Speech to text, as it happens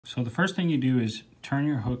So the first thing you do is turn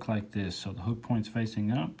your hook like this, so the hook point's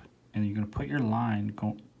facing up, and you're going to put your line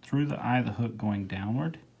through the eye of the hook going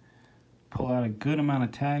downward. Pull out a good amount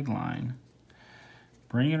of tag line,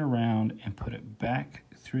 bring it around and put it back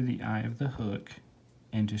through the eye of the hook,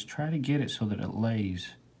 and just try to get it so that it lays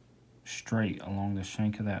straight along the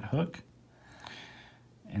shank of that hook.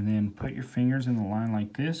 And then put your fingers in the line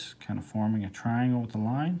like this, kind of forming a triangle with the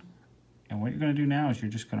line. And what you're going to do now is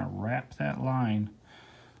you're just going to wrap that line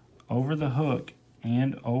over the hook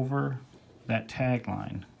and over that tag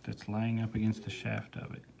line that's laying up against the shaft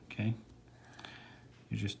of it, okay?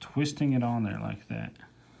 You're just twisting it on there like that.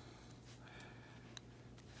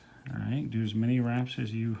 All right, do as many wraps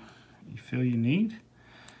as you feel you need.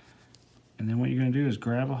 And then what you're going to do is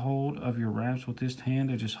grab a hold of your wraps with this hand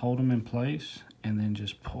and just hold them in place, and then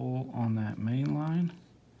just pull on that main line,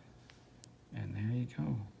 and there you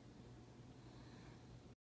go.